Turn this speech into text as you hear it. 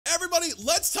everybody,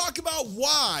 let's talk about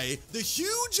why the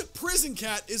huge prison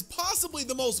cat is possibly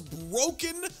the most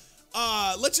broken,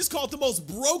 let's just call it the most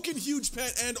broken huge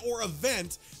pet and or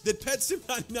event that Pet Sim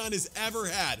 99 has ever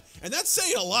had. And that's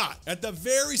saying a lot. At the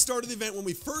very start of the event, when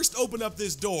we first opened up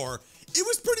this door, it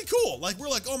was pretty cool. Like, we're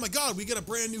like, oh my God, we get a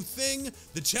brand new thing.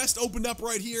 The chest opened up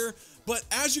right here. But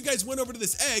as you guys went over to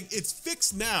this egg, it's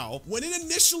fixed now. When it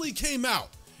initially came out,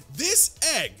 this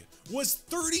egg was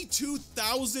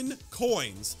 32,000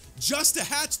 coins just to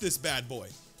hatch this bad boy.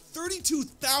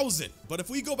 32,000. But if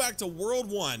we go back to World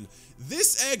 1,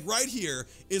 this egg right here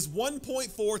is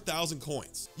 1.4 thousand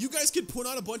coins. You guys could put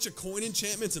on a bunch of coin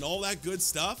enchantments and all that good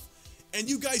stuff, and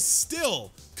you guys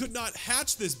still could not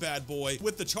hatch this bad boy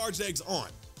with the charged eggs on.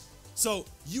 So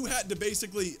you had to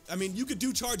basically, I mean, you could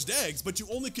do charged eggs, but you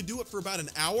only could do it for about an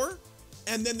hour,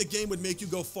 and then the game would make you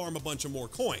go farm a bunch of more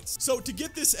coins. So to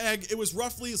get this egg, it was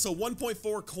roughly, so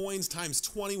 1.4 coins times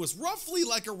 20 was roughly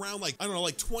like around like, I don't know,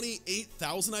 like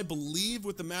 28,000, I believe,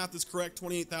 with the math is correct,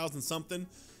 28,000 something.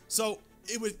 So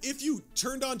it was, if you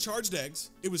turned on charged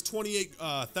eggs, it was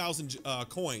 28,000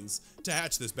 coins to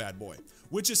hatch this bad boy,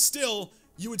 which is still,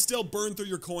 you would still burn through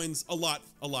your coins a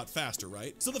lot faster,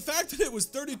 right? So the fact that it was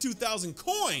 32,000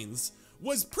 coins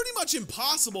was pretty much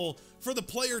impossible for the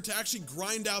player to actually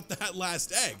grind out that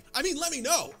last egg. I mean, let me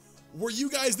know. Were you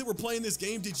guys that were playing this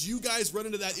game, did you guys run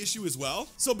into that issue as well?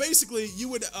 So basically, you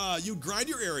would you'd grind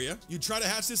your area, you'd try to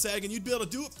hatch this egg, and you'd be able to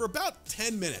do it for about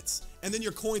 10 minutes, and then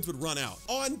your coins would run out.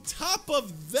 On top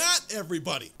of that,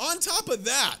 everybody, on top of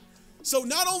that, so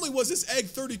not only was this egg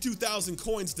 32,000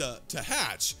 coins to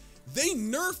hatch, they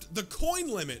nerfed the coin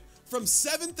limit from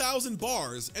 7,000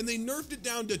 bars, and they nerfed it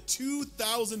down to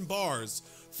 2,000 bars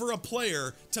for a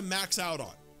player to max out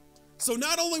on. So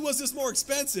not only was this more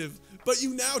expensive, but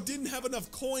you now didn't have enough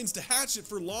coins to hatch it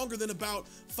for longer than about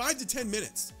 5 to 10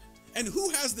 minutes. And who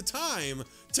has the time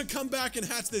to come back and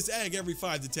hatch this egg every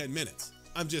 5 to 10 minutes?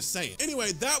 I'm just saying.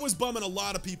 Anyway, that was bumming a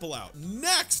lot of people out.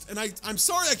 Next, and I'm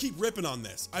sorry I keep ripping on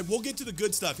this. I will get to the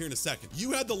good stuff here in a second.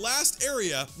 You had the last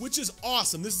area, which is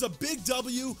awesome. This is a big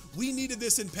W. We needed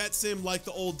this in Pet Sim like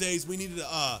the old days. We needed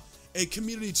a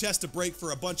community chest to break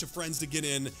for a bunch of friends to get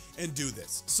in and do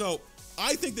this. So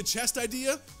I think the chest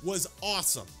idea was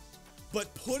awesome,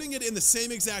 but putting it in the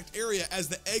same exact area as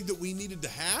the egg that we needed to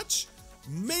hatch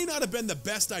may not have been the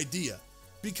best idea,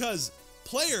 because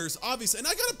players, obviously, and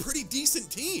I got a pretty decent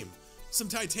team. Some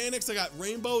Titanics, I got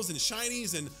rainbows and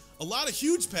shinies and a lot of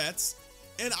huge pets,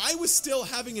 and I was still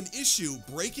having an issue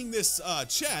breaking this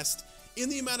chest in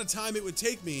the amount of time it would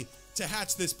take me to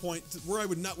hatch this point where I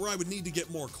would need to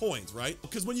get more coins, right?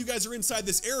 Because when you guys are inside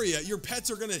this area, your pets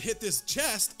are gonna hit this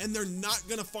chest and they're not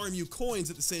gonna farm you coins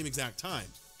at the same exact time.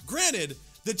 Granted,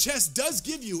 the chest does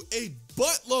give you a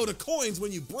buttload of coins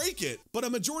when you break it, but a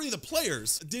majority of the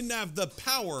players didn't have the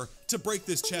power to break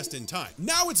this chest in time.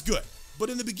 Now it's good, but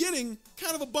in the beginning,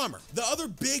 kind of a bummer. The other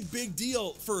big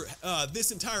deal for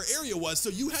this entire area was, so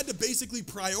you had to basically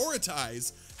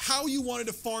prioritize how you wanted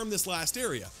to farm this last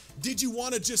area. Did you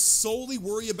want to just solely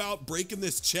worry about breaking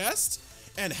this chest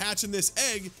and hatching this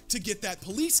egg to get that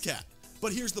police cat?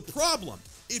 But here's the problem.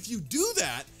 If you do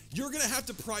that, you're gonna have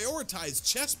to prioritize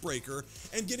chest breaker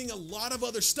and getting a lot of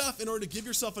other stuff in order to give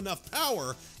yourself enough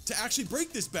power to actually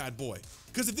break this bad boy.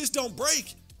 Because if this don't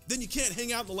break, then you can't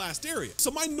hang out in the last area. So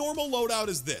my normal loadout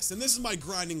is this, and this is my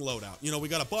grinding loadout. You know, we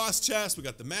got a boss chest, we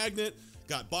got the magnet,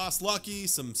 got boss lucky,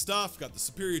 some stuff, got the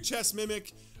superior chest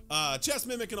mimic,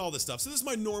 and all this stuff. So this is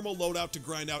my normal loadout to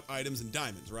grind out items and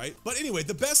diamonds, right? But anyway,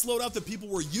 the best loadout that people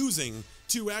were using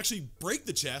to actually break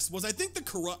the chest was, I think,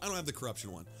 I don't have the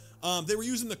corruption one. They were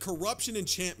using the corruption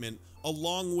enchantment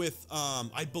along with,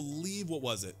 I believe, what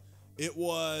was it? It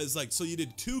was like, so you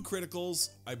did 2 criticals,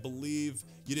 I believe.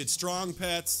 You did strong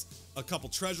pets, a couple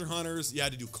treasure hunters. You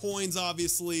had to do coins,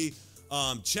 obviously.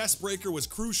 Chest breaker was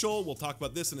crucial. We'll talk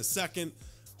about this in a second.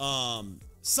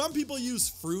 Some people use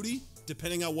fruity,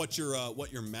 depending on what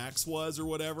your max was or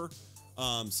whatever.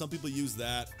 Some people use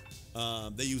that.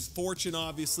 They use fortune,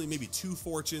 obviously, maybe 2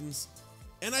 fortunes.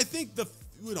 And I think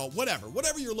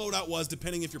whatever your loadout was,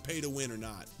 depending if you're pay to win or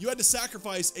not. You had to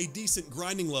sacrifice a decent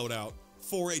grinding loadout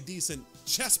for a decent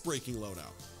chest breaking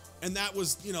loadout. And that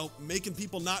was, making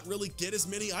people not really get as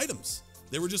many items.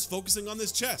 They were just focusing on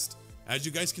this chest. As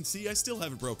you guys can see, I still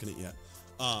haven't broken it yet,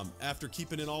 after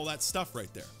keeping in all that stuff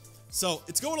right there. So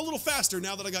it's going a little faster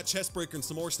now that I got chest breaker and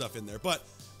some more stuff in there. But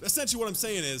essentially what I'm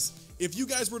saying is, if you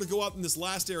guys were to go out in this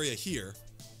last area here,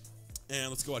 and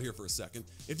let's go out here for a second.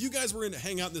 If you guys were in to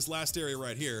hang out in this last area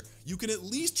right here, you can at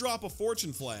least drop a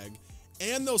fortune flag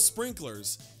and those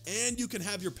sprinklers, and you can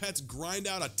have your pets grind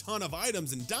out a ton of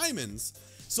items and diamonds,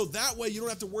 so that way you don't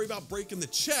have to worry about breaking the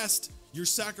chest you're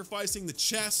sacrificing the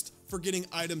chest for getting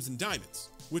items and diamonds,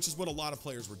 which is what a lot of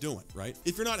players were doing, right?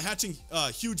 If you're not hatching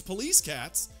huge police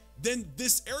cats, then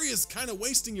this area is kind of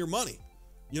wasting your money.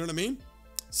 You know what I mean?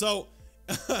 So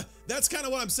that's kind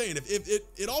of what I'm saying.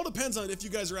 It all depends on if you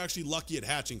guys are actually lucky at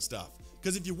hatching stuff.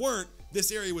 Because if you weren't,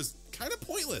 this area was kind of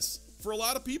pointless for a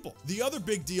lot of people. The other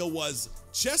big deal was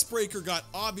Chestbreaker got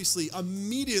obviously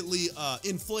immediately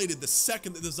inflated the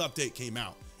second that this update came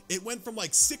out. It went from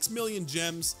like 6 million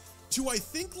gems to I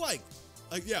think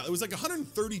yeah, it was like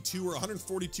 132 or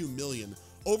 142 million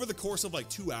over the course of like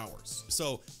 2 hours.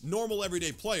 So normal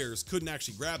everyday players couldn't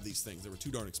actually grab these things. They were too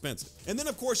darn expensive. And then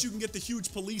of course you can get the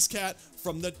huge police cat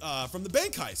from the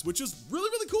bank heist, which is really,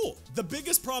 really cool. The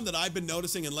biggest problem that I've been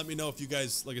noticing, and let me know if you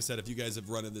guys, like I said, if you guys have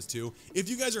run into this too, if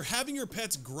you guys are having your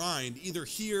pets grind either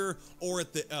here or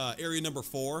at the area number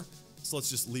 4, so let's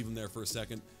just leave them there for a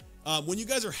second. When you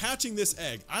guys are hatching this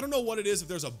egg, I don't know what it is, if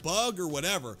there's a bug or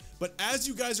whatever, but as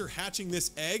you guys are hatching this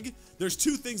egg, there's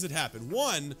 2 things that happen.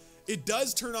 One, it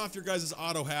does turn off your guys'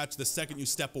 auto hatch the second you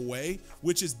step away,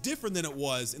 which is different than it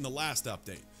was in the last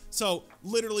update. So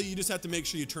literally you just have to make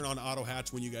sure you turn on auto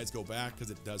hatch when you guys go back,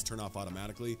 because it does turn off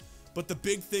automatically. But the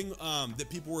big thing that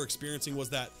people were experiencing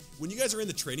was that when you guys are in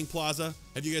the trading plaza,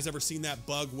 have you guys ever seen that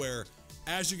bug where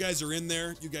as you guys are in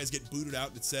there, you guys get booted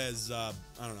out? It says, I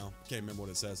don't know, can't remember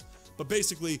what it says. But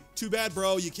basically, too bad,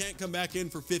 bro, you can't come back in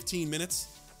for 15 minutes.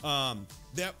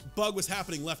 That bug was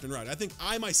happening left and right. I think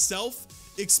I myself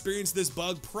experienced this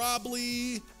bug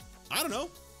probably, I don't know,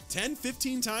 10,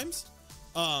 15 times.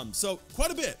 So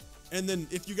quite a bit. And then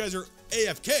if you guys are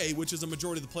AFK, which is a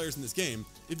majority of the players in this game,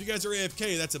 if you guys are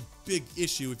AFK, that's a big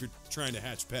issue if you're trying to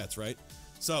hatch pets, right?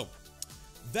 So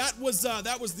that was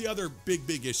the other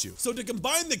big issue. So to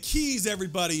combine the keys,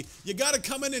 everybody, you got to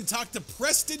come in and talk to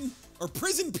Prison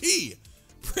P.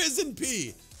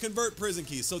 Convert prison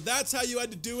keys. So that's how you had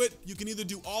to do it. You can either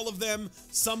do all of them,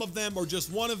 some of them, or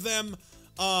just one of them.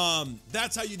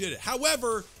 That's how you did it.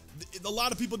 However, a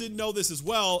lot of people didn't know this as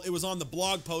well. It was on the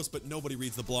blog post, but nobody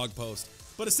reads the blog post.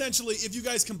 But essentially, if you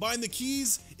guys combine the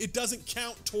keys, it doesn't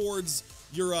count towards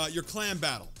your clan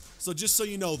battle. So just so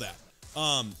you know that.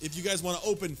 If you guys want to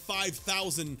open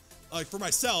 5,000, for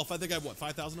myself, I think I have, what,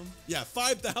 5,000 of them? Yeah,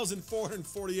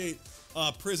 5,448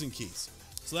 prison keys.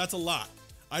 So that's a lot.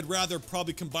 I'd rather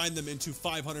probably combine them into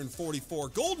 544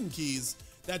 golden keys.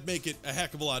 That'd make it a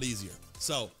heck of a lot easier.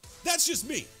 So that's just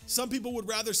me. Some people would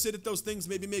rather sit at those things,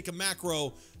 maybe make a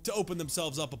macro to open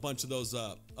themselves up a bunch of those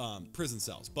prison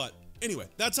cells. But anyway,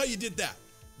 that's how you did that.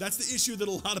 That's the issue that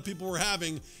a lot of people were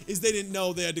having, is they didn't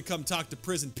know they had to come talk to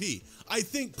Prison P. I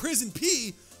think Prison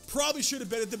P probably should have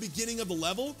been at the beginning of the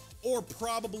level, or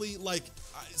probably like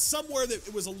somewhere that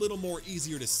it was a little more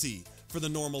easier to see for the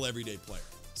normal everyday player.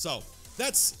 So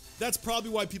that's probably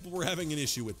why people were having an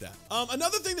issue with that.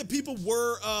 Another thing that people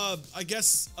were, I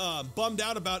guess, bummed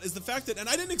out about is the fact that, and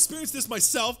I didn't experience this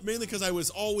myself, mainly because I was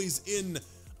always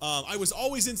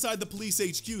inside the police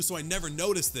HQ, so I never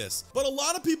noticed this. But a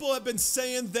lot of people have been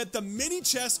saying that the mini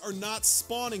chests are not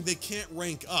spawning, they can't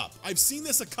rank up. I've seen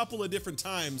this a couple of different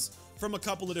times from a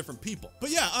couple of different people. But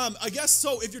yeah, I guess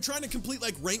so if you're trying to complete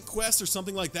like rank quests or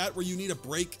something like that, where you need to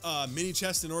break mini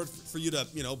chests in order for you to,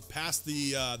 you know, pass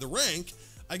the rank,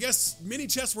 I guess mini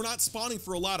chests were not spawning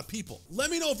for a lot of people.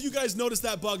 Let me know if you guys noticed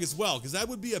that bug as well, because that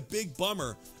would be a big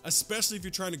bummer, especially if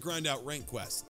you're trying to grind out rank quests.